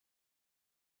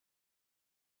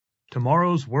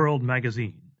Tomorrow's World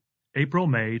Magazine,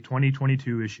 April-May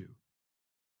 2022 issue.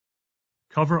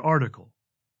 Cover article,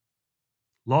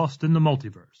 Lost in the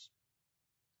Multiverse,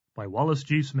 by Wallace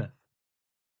G. Smith.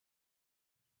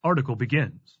 Article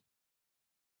begins.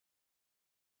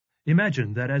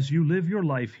 Imagine that as you live your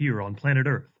life here on planet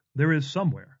Earth, there is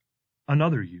somewhere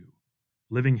another you,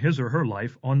 living his or her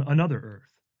life on another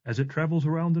Earth, as it travels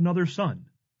around another sun,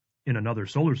 in another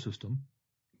solar system,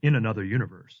 in another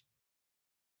universe.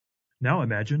 Now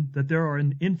imagine that there are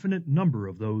an infinite number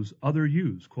of those other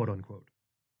yous, quote-unquote.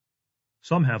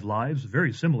 Some have lives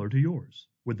very similar to yours,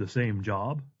 with the same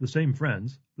job, the same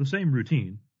friends, the same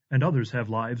routine, and others have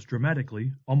lives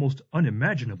dramatically, almost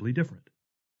unimaginably different.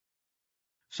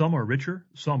 Some are richer,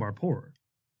 some are poorer.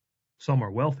 Some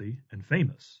are wealthy and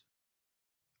famous.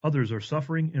 Others are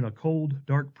suffering in a cold,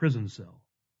 dark prison cell,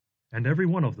 and every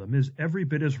one of them is every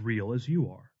bit as real as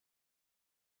you are.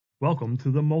 Welcome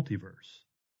to the multiverse.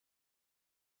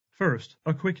 First,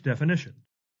 a quick definition.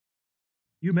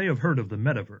 You may have heard of the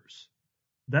metaverse.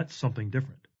 That's something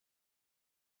different.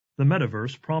 The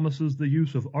metaverse promises the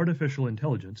use of artificial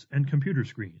intelligence and computer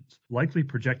screens, likely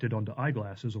projected onto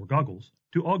eyeglasses or goggles,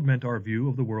 to augment our view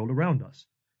of the world around us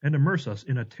and immerse us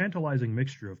in a tantalizing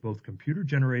mixture of both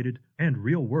computer-generated and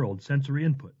real-world sensory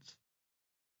inputs.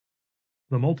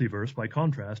 The multiverse, by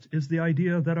contrast, is the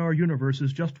idea that our universe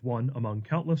is just one among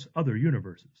countless other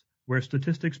universes, where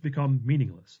statistics become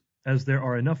meaningless, as there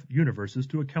are enough universes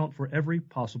to account for every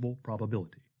possible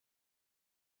probability.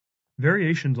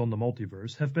 Variations on the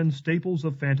multiverse have been staples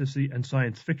of fantasy and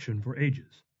science fiction for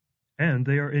ages, and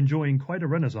they are enjoying quite a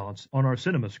renaissance on our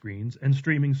cinema screens and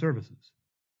streaming services.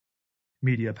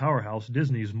 Media powerhouse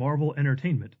Disney's Marvel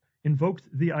Entertainment invoked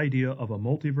the idea of a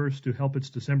multiverse to help its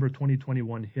December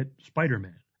 2021 hit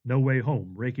Spider-Man: No Way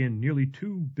Home rake in nearly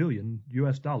 $2 billion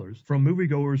from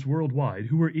moviegoers worldwide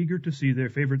who were eager to see their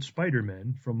favorite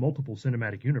Spider-Men from multiple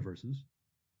cinematic universes,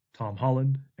 Tom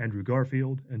Holland, Andrew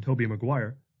Garfield, and Tobey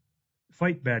Maguire,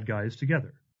 fight bad guys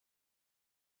together.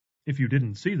 If you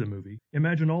didn't see the movie,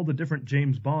 imagine all the different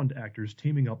James Bond actors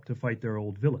teaming up to fight their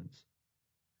old villains.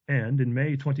 And in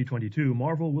May 2022,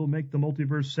 Marvel will make the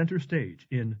multiverse center stage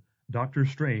in Doctor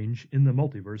Strange in the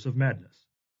Multiverse of Madness.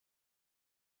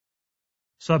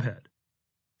 Subhead: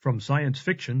 From Science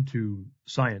Fiction to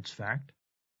Science Fact.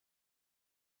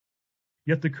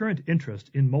 Yet the current interest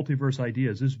in multiverse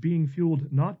ideas is being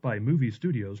fueled not by movie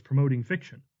studios promoting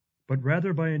fiction, but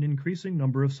rather by an increasing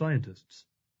number of scientists,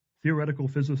 theoretical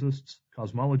physicists,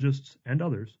 cosmologists, and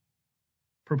others,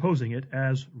 proposing it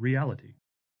as reality.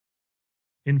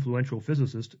 Influential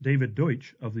physicist David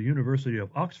Deutsch of the University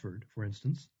of Oxford, for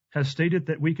instance, has stated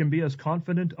that we can be as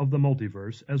confident of the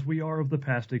multiverse as we are of the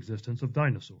past existence of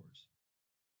dinosaurs.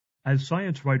 As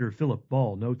science writer Philip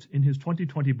Ball notes in his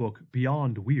 2020 book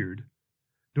Beyond Weird,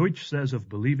 Deutsch says of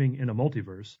believing in a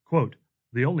multiverse, quote,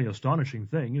 "The only astonishing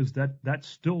thing is that that's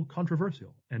still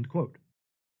controversial," end quote.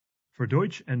 For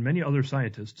Deutsch and many other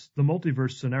scientists, the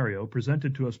multiverse scenario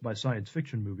presented to us by science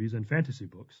fiction movies and fantasy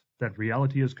books, that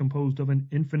reality is composed of an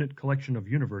infinite collection of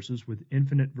universes with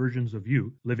infinite versions of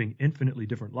you living infinitely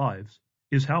different lives,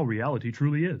 is how reality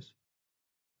truly is.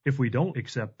 If we don't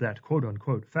accept that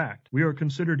quote-unquote fact, we are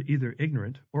considered either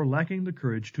ignorant or lacking the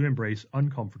courage to embrace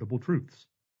uncomfortable truths.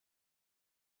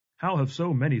 How have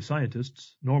so many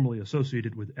scientists, normally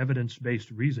associated with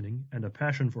evidence-based reasoning and a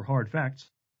passion for hard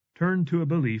facts, turned to a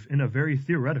belief in a very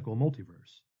theoretical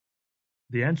multiverse?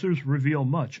 The answers reveal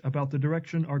much about the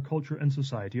direction our culture and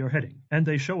society are heading, and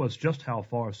they show us just how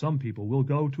far some people will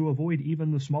go to avoid even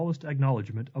the smallest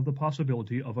acknowledgement of the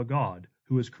possibility of a God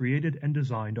who has created and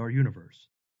designed our universe.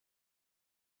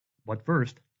 But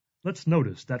first, let's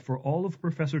notice that for all of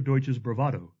Professor Deutsch's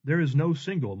bravado, there is no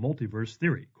single multiverse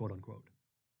theory, quote-unquote.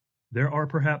 There are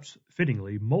perhaps,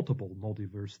 fittingly, multiple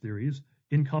multiverse theories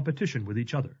in competition with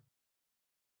each other.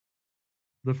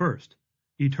 The first,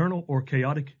 eternal or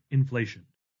chaotic inflation.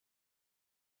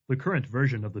 The current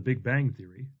version of the Big Bang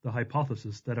Theory, the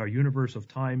hypothesis that our universe of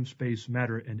time, space,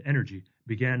 matter, and energy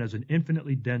began as an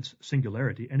infinitely dense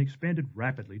singularity and expanded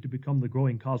rapidly to become the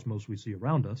growing cosmos we see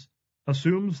around us,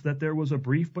 assumes that there was a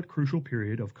brief but crucial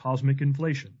period of cosmic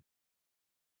inflation.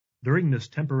 During this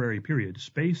temporary period,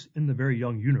 space in the very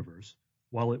young universe,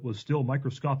 while it was still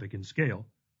microscopic in scale,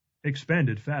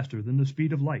 expanded faster than the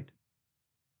speed of light.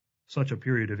 Such a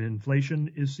period of inflation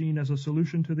is seen as a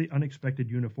solution to the unexpected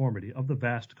uniformity of the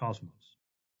vast cosmos.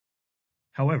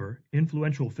 However,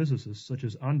 influential physicists such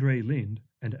as Andrei Linde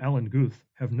and Alan Guth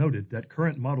have noted that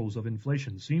current models of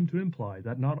inflation seem to imply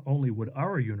that not only would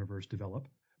our universe develop,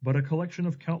 but a collection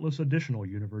of countless additional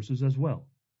universes as well,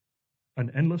 an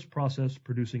endless process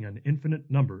producing an infinite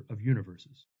number of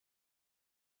universes.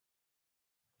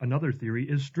 Another theory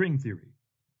is string theory.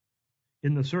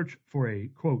 In the search for a,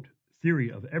 quote,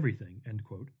 theory of everything, end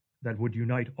quote, that would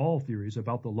unite all theories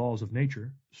about the laws of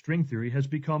nature, string theory has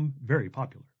become very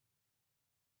popular.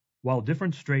 While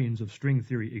different strains of string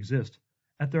theory exist,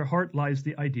 at their heart lies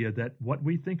the idea that what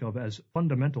we think of as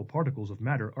fundamental particles of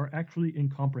matter are actually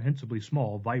incomprehensibly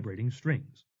small vibrating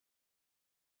strings.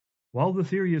 While the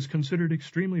theory is considered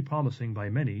extremely promising by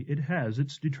many, it has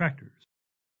its detractors.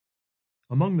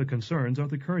 Among the concerns are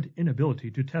the current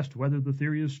inability to test whether the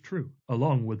theory is true,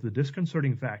 along with the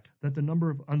disconcerting fact that the number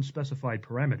of unspecified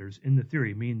parameters in the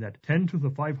theory mean that 10 to the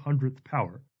 500th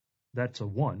power, that's a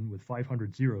 1 with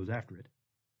 500 zeros after it,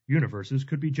 universes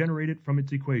could be generated from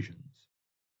its equations.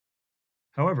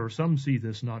 However, some see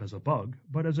this not as a bug,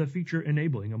 but as a feature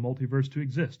enabling a multiverse to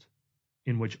exist,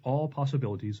 in which all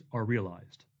possibilities are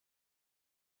realized.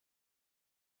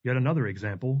 Yet another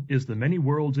example is the many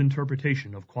worlds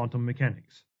interpretation of quantum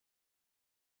mechanics.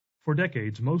 For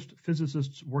decades, most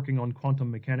physicists working on quantum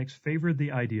mechanics favored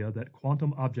the idea that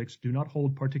quantum objects do not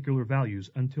hold particular values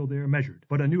until they are measured,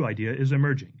 but a new idea is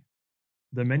emerging,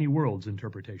 the many worlds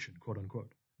interpretation, quote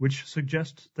unquote, which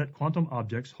suggests that quantum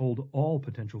objects hold all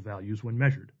potential values when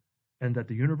measured, and that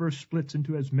the universe splits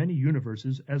into as many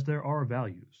universes as there are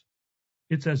values.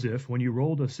 It's as if when you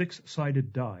rolled a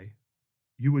 6-sided die,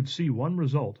 you would see one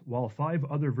result while 5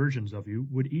 other versions of you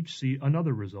would each see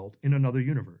another result in another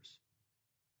universe.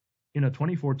 In a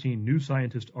 2014 New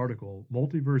Scientist article,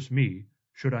 Multiverse Me,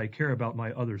 Should I Care About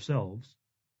My Other Selves?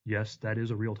 Yes, that is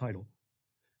a real title.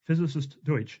 Physicist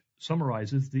Deutsch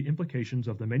summarizes the implications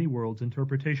of the many worlds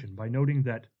interpretation by noting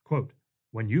that, quote,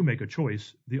 when you make a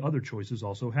choice, the other choices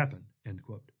also happen, end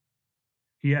quote.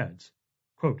 He adds,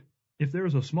 quote, if there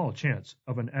is a small chance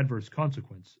of an adverse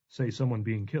consequence, say someone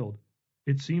being killed,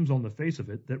 it seems on the face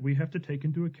of it that we have to take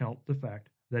into account the fact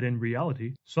that in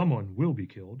reality someone will be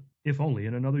killed, if only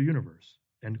in another universe,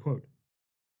 end quote.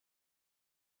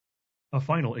 A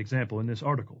final example in this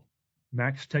article,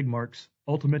 Max Tegmark's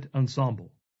Ultimate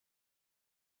Ensemble.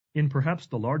 In perhaps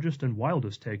the largest and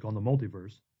wildest take on the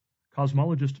multiverse,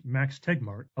 cosmologist Max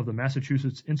Tegmark of the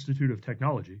Massachusetts Institute of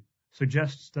Technology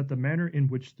suggests that the manner in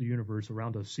which the universe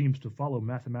around us seems to follow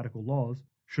mathematical laws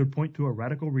should point to a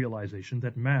radical realization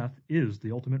that math is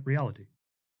the ultimate reality.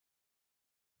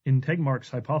 In Tegmark's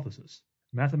hypothesis,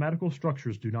 mathematical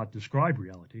structures do not describe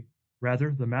reality, rather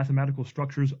the mathematical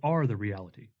structures are the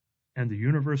reality, and the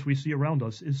universe we see around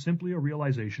us is simply a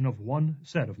realization of one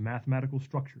set of mathematical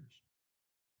structures.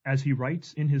 As he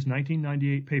writes in his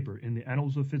 1998 paper in the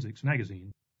Annals of Physics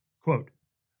magazine, quote,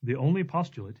 the only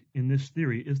postulate in this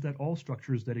theory is that all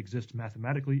structures that exist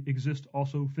mathematically exist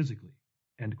also physically,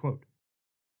 end quote.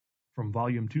 From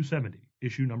Volume 270,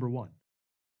 Issue Number 1.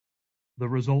 The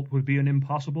result would be an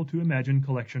impossible-to-imagine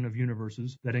collection of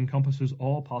universes that encompasses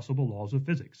all possible laws of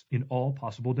physics in all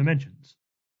possible dimensions.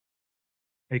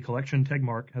 A collection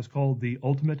Tegmark has called the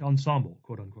Ultimate Ensemble,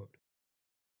 quote-unquote.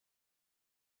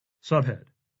 Subhead: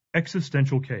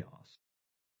 Existential Chaos.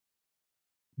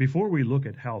 Before we look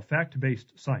at how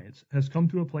fact-based science has come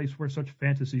to a place where such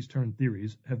fantasies turned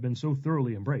theories have been so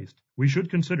thoroughly embraced, we should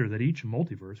consider that each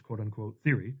multiverse, quote-unquote,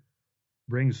 theory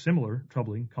brings similar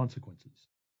troubling consequences.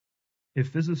 If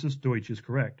physicist Deutsch is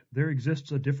correct, there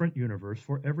exists a different universe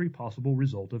for every possible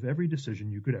result of every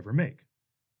decision you could ever make.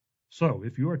 So,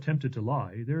 if you are tempted to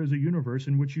lie, there is a universe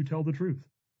in which you tell the truth,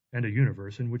 and a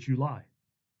universe in which you lie.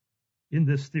 In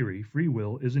this theory, free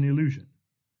will is an illusion.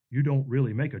 You don't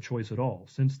really make a choice at all,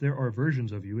 since there are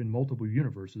versions of you in multiple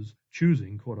universes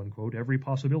choosing, quote-unquote, every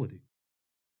possibility.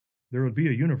 There would be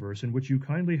a universe in which you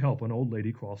kindly help an old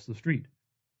lady cross the street,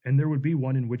 and there would be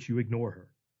one in which you ignore her.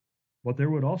 But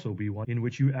there would also be one in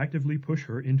which you actively push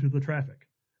her into the traffic,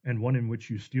 and one in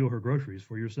which you steal her groceries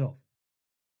for yourself.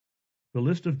 The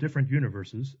list of different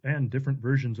universes, and different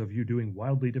versions of you doing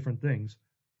wildly different things,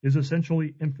 is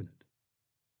essentially infinite.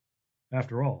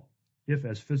 After all, if,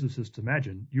 as physicists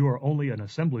imagine, you are only an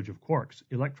assemblage of quarks,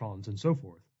 electrons, and so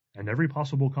forth, and every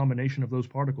possible combination of those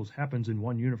particles happens in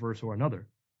one universe or another,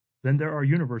 then there are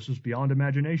universes beyond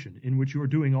imagination in which you are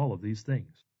doing all of these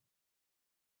things.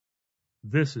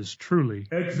 This is truly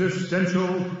existential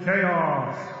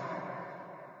chaos!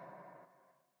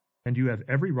 And you have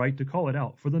every right to call it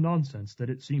out for the nonsense that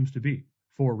it seems to be,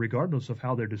 for regardless of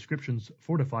how their descriptions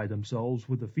fortify themselves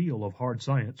with the feel of hard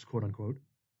science, quote-unquote,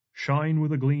 shine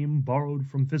with a gleam borrowed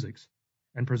from physics,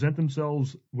 and present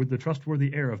themselves with the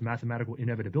trustworthy air of mathematical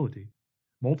inevitability,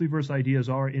 multiverse ideas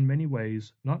are, in many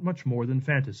ways, not much more than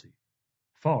fantasy,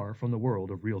 far from the world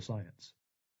of real science.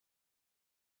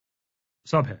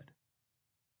 Subhead: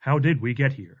 How did we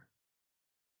get here?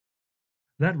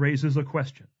 That raises a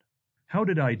question. How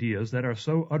did ideas that are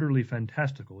so utterly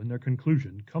fantastical in their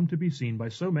conclusion come to be seen by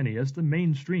so many as the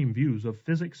mainstream views of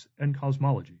physics and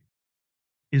cosmology?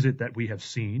 Is it that we have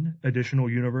seen additional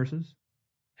universes?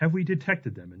 Have we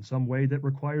detected them in some way that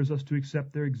requires us to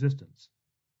accept their existence?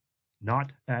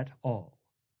 Not at all.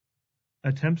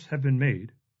 Attempts have been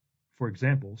made. For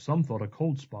example, some thought a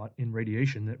cold spot in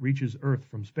radiation that reaches Earth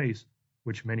from space,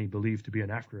 which many believe to be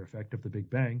an after effect of the Big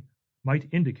Bang, might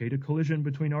indicate a collision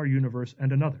between our universe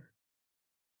and another.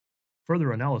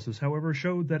 Further analysis, however,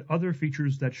 showed that other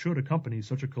features that should accompany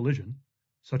such a collision,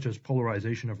 such as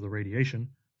polarization of the radiation,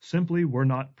 simply were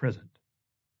not present.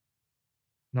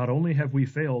 Not only have we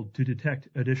failed to detect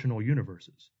additional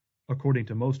universes, according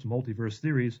to most multiverse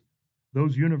theories,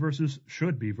 those universes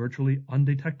should be virtually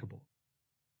undetectable.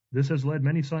 This has led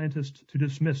many scientists to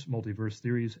dismiss multiverse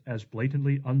theories as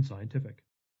blatantly unscientific.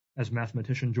 As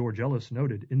mathematician George Ellis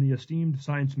noted in the esteemed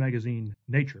science magazine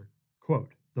Nature,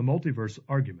 quote, "The multiverse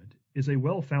argument is a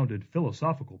well-founded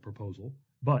philosophical proposal,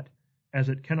 but, as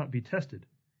it cannot be tested,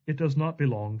 it does not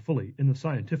belong fully in the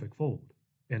scientific fold."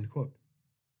 End quote.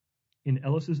 In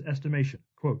Ellis's estimation,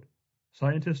 quote,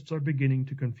 "Scientists are beginning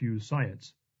to confuse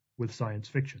science with science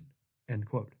fiction." End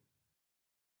quote.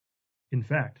 In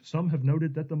fact, some have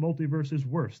noted that the multiverse is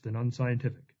worse than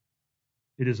unscientific.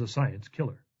 It is a science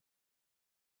killer.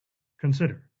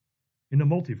 Consider, in a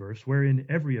multiverse wherein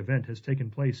every event has taken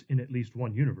place in at least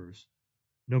one universe,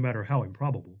 no matter how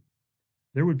improbable,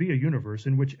 there would be a universe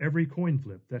in which every coin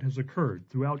flip that has occurred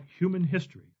throughout human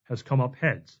history has come up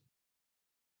heads.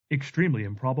 Extremely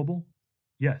improbable?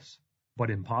 Yes. But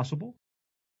impossible?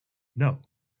 No.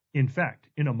 In fact,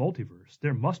 in a multiverse,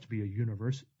 there must be a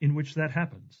universe in which that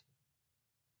happens.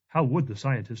 How would the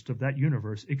scientists of that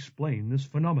universe explain this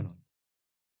phenomenon?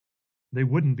 They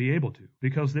wouldn't be able to,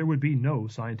 because there would be no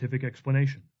scientific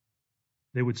explanation.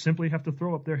 They would simply have to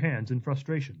throw up their hands in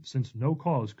frustration, since no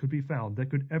cause could be found that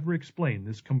could ever explain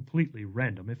this completely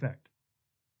random effect.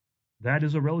 That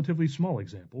is a relatively small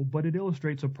example, but it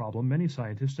illustrates a problem many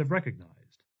scientists have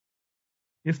recognized.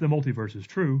 If the multiverse is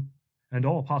true, and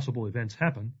all possible events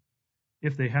happen,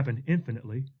 if they happen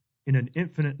infinitely, in an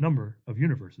infinite number of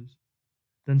universes,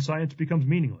 then science becomes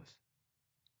meaningless.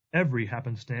 Every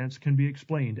happenstance can be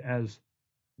explained as,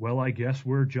 well, I guess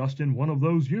we're just in one of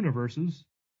those universes.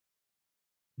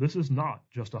 This is not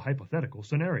just a hypothetical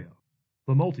scenario.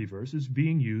 The multiverse is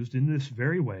being used in this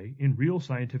very way in real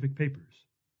scientific papers.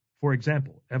 For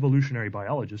example, evolutionary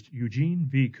biologist Eugene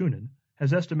V. Koonin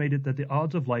has estimated that the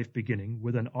odds of life beginning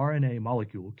with an RNA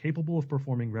molecule capable of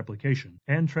performing replication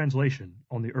and translation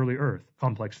on the early Earth,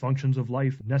 complex functions of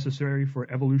life necessary for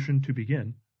evolution to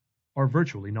begin, are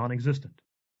virtually non-existent.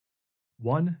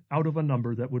 1 out of a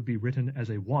number that would be written as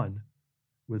a 1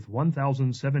 with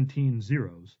 1,017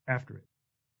 zeros after it.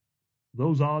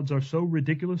 Those odds are so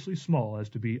ridiculously small as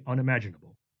to be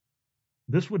unimaginable.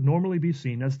 This would normally be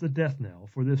seen as the death knell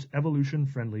for this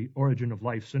evolution-friendly origin of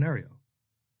life scenario.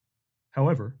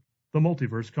 However, the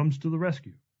multiverse comes to the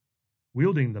rescue.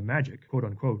 Wielding the magic,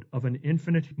 quote-unquote, of an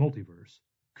infinite multiverse,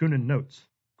 Koonin notes,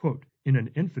 quote, "In an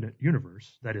infinite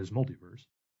universe, that is multiverse,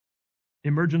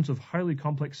 emergence of highly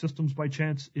complex systems by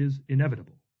chance is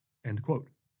inevitable." End quote.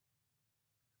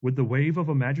 With the wave of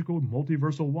a magical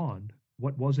multiversal wand,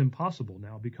 what was impossible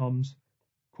now becomes,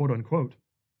 quote-unquote,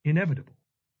 inevitable.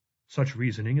 Such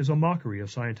reasoning is a mockery of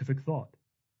scientific thought.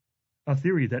 A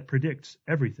theory that predicts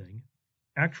everything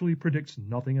actually predicts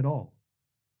nothing at all.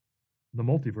 The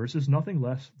multiverse is nothing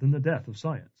less than the death of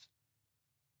science.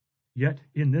 Yet,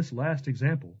 in this last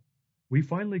example, we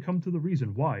finally come to the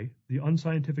reason why the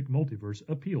unscientific multiverse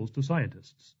appeals to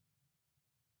scientists.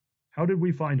 How did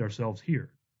we find ourselves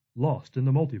here, lost in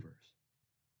the multiverse?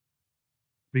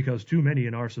 Because too many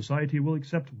in our society will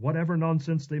accept whatever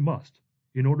nonsense they must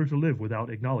in order to live without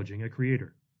acknowledging a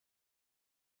creator.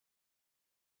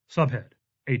 Subhead: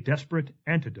 A desperate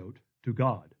antidote to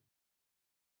God.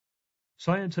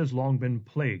 Science has long been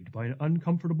plagued by an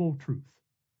uncomfortable truth.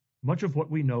 Much of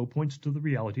what we know points to the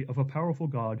reality of a powerful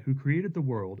God who created the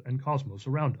world and cosmos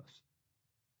around us.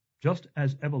 Just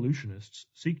as evolutionists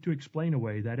seek to explain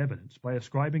away that evidence by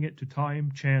ascribing it to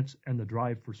time, chance, and the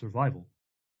drive for survival,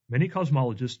 many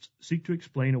cosmologists seek to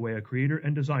explain away a creator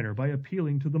and designer by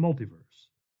appealing to the multiverse.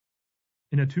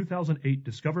 In a 2008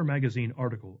 Discover magazine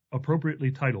article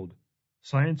appropriately titled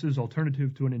Science's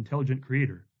Alternative to an Intelligent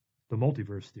Creator, the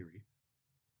Multiverse Theory,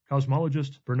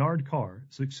 cosmologist Bernard Carr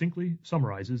succinctly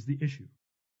summarizes the issue.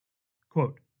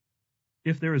 Quote,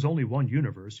 "If there is only one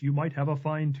universe, you might have a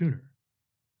fine tuner.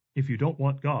 If you don't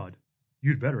want God,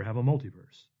 you'd better have a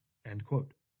multiverse." End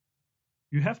quote.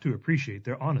 You have to appreciate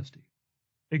their honesty.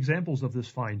 Examples of this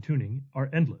fine-tuning are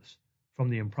endless, from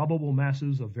the improbable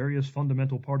masses of various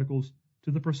fundamental particles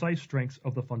to the precise strengths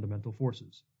of the fundamental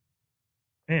forces.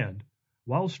 And,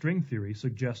 while string theory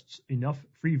suggests enough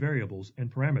free variables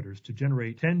and parameters to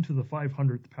generate 10 to the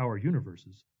 500th power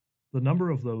universes, the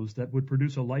number of those that would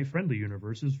produce a life-friendly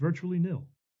universe is virtually nil.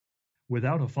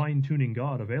 Without a fine-tuning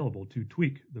God available to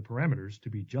tweak the parameters to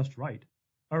be just right,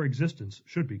 our existence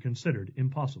should be considered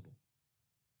impossible.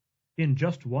 In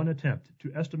just one attempt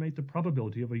to estimate the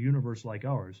probability of a universe like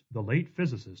ours, the late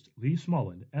physicist Lee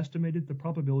Smolin estimated the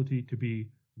probability to be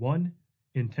 1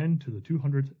 in 10 to the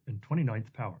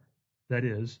 229th power. That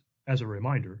is, as a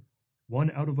reminder,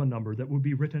 1 out of a number that would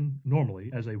be written normally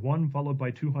as a 1 followed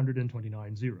by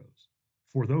 229 zeros.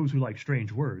 For those who like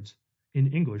strange words,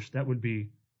 in English that would be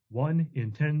 1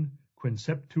 in 10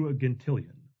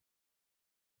 quinceptuagintillion.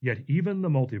 Yet even the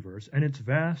multiverse and its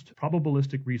vast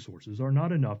probabilistic resources are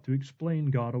not enough to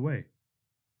explain God away.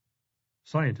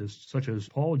 Scientists such as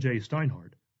Paul J.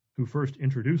 Steinhardt, who first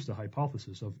introduced the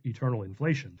hypothesis of eternal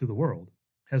inflation to the world,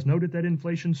 has noted that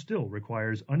inflation still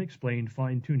requires unexplained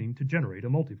fine-tuning to generate a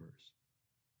multiverse.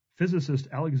 Physicist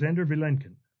Alexander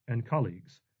Vilenkin and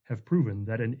colleagues have proven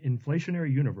that an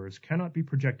inflationary universe cannot be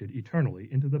projected eternally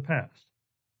into the past,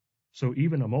 so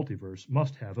even a multiverse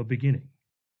must have a beginning.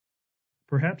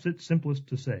 Perhaps it's simplest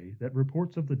to say that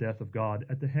reports of the death of God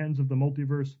at the hands of the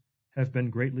multiverse have been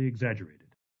greatly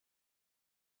exaggerated.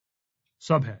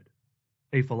 Subhead: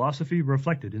 A philosophy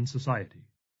reflected in society.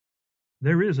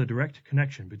 There is a direct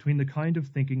connection between the kind of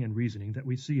thinking and reasoning that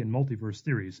we see in multiverse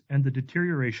theories and the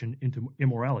deterioration into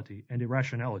immorality and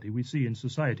irrationality we see in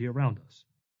society around us.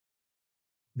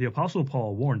 The Apostle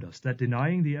Paul warned us that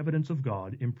denying the evidence of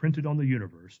God imprinted on the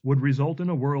universe would result in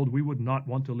a world we would not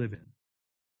want to live in.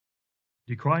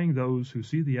 Decrying those who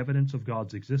see the evidence of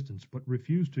God's existence but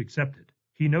refuse to accept it,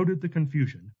 he noted the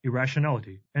confusion,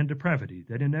 irrationality, and depravity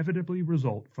that inevitably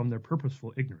result from their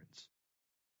purposeful ignorance.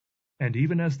 And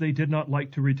even as they did not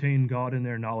like to retain God in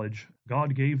their knowledge,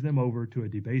 God gave them over to a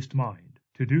debased mind,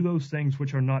 to do those things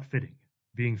which are not fitting,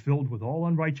 being filled with all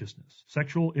unrighteousness,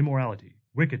 sexual immorality,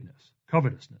 wickedness,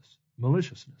 covetousness,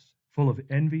 maliciousness, full of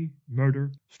envy,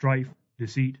 murder, strife,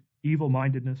 deceit,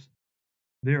 evil-mindedness.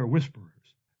 They are whisperers,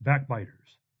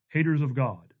 backbiters, haters of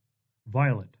God,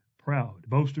 violent, proud,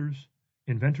 boasters,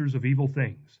 inventors of evil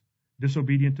things,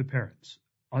 disobedient to parents,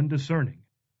 undiscerning,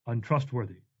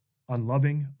 untrustworthy,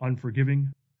 unloving,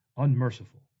 unforgiving,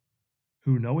 unmerciful,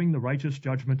 who, knowing the righteous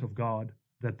judgment of God,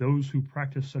 that those who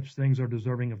practice such things are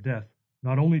deserving of death,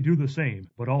 not only do the same,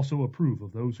 but also approve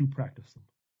of those who practice them.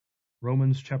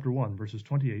 Romans chapter 1, verses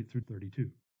 28 through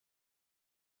 32.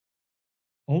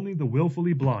 Only the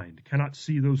willfully blind cannot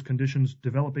see those conditions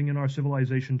developing in our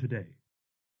civilization today.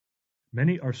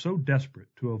 Many are so desperate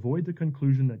to avoid the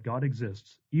conclusion that God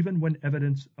exists, even when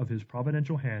evidence of his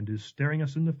providential hand is staring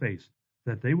us in the face,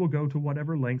 that they will go to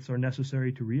whatever lengths are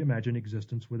necessary to reimagine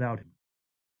existence without him.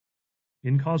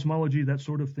 In cosmology, that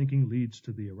sort of thinking leads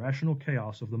to the irrational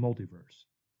chaos of the multiverse.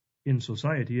 In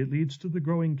society, it leads to the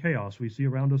growing chaos we see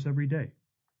around us every day.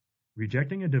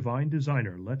 Rejecting a divine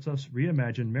designer lets us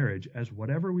reimagine marriage as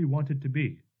whatever we want it to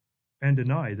be, and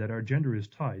deny that our gender is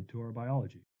tied to our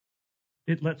biology.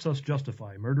 It lets us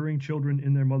justify murdering children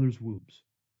in their mothers' wombs.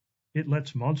 It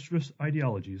lets monstrous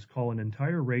ideologies call an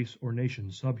entire race or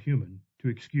nation subhuman to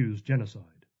excuse genocide.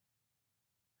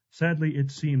 Sadly,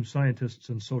 it seems scientists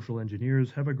and social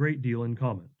engineers have a great deal in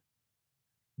common.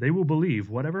 They will believe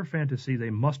whatever fantasy they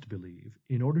must believe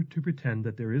in order to pretend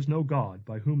that there is no God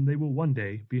by whom they will one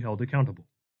day be held accountable.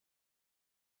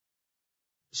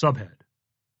 Subhead: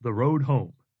 The Road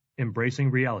Home,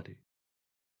 Embracing Reality.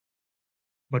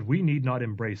 But we need not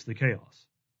embrace the chaos.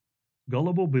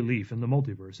 Gullible belief in the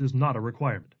multiverse is not a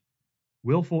requirement.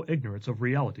 Willful ignorance of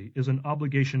reality is an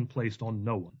obligation placed on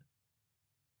no one.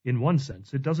 In one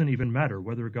sense, it doesn't even matter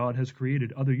whether God has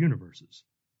created other universes.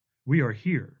 We are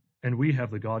here, and we have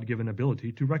the God-given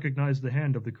ability to recognize the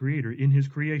hand of the Creator in his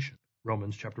creation.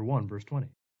 Romans chapter 1, verse 20.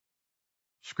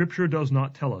 Scripture does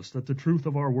not tell us that the truth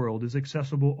of our world is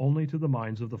accessible only to the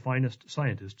minds of the finest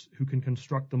scientists who can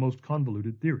construct the most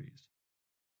convoluted theories.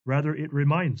 Rather, it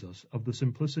reminds us of the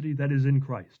simplicity that is in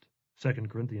Christ. 2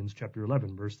 Corinthians chapter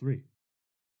 11, verse 3.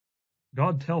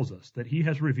 God tells us that he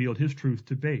has revealed his truth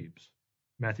to babes.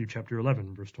 Matthew chapter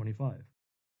 11, verse 25.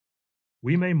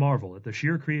 We may marvel at the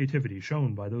sheer creativity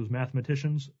shown by those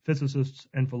mathematicians, physicists,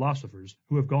 and philosophers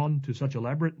who have gone to such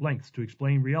elaborate lengths to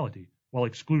explain reality while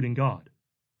excluding God,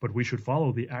 but we should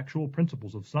follow the actual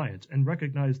principles of science and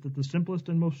recognize that the simplest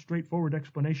and most straightforward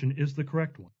explanation is the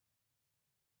correct one.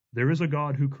 There is a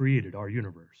God who created our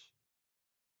universe.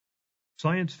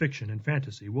 Science fiction and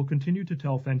fantasy will continue to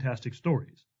tell fantastic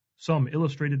stories, some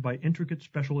illustrated by intricate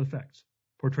special effects,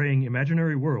 portraying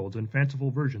imaginary worlds and fanciful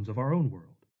versions of our own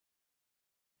world.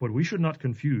 But we should not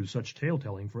confuse such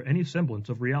tale-telling for any semblance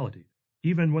of reality,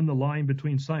 even when the line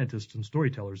between scientists and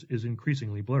storytellers is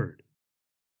increasingly blurred.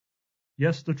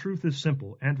 Yes, the truth is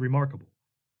simple and remarkable,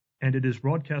 and it is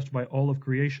broadcast by all of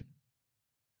creation.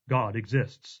 God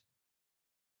exists.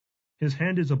 His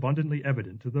hand is abundantly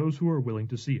evident to those who are willing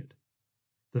to see it.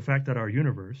 The fact that our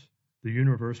universe, the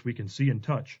universe we can see and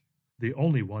touch, the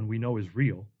only one we know is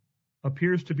real,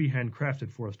 appears to be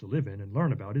handcrafted for us to live in and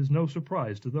learn about is no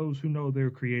surprise to those who know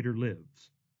their Creator lives.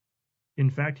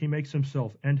 In fact, he makes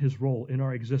himself and his role in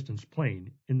our existence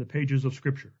plain in the pages of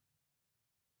Scripture.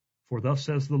 For thus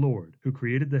says the Lord, who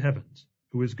created the heavens,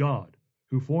 who is God,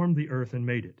 who formed the earth and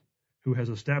made it, who has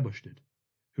established it,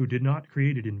 who did not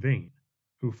create it in vain,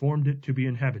 who formed it to be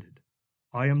inhabited.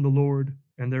 I am the Lord,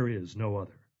 and there is no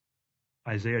other.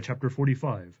 Isaiah chapter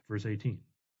 45, verse 18.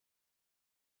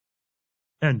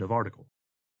 End of article.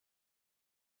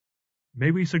 May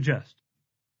we suggest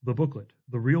the booklet,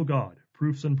 The Real God,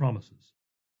 Proofs and Promises.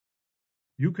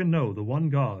 You can know the one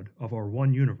God of our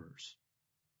one universe.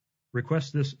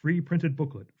 Request this free printed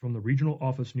booklet from the regional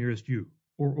office nearest you,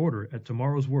 or order at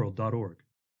tomorrowsworld.org.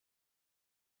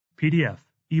 PDF,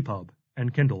 EPUB,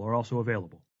 and Kindle are also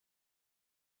available.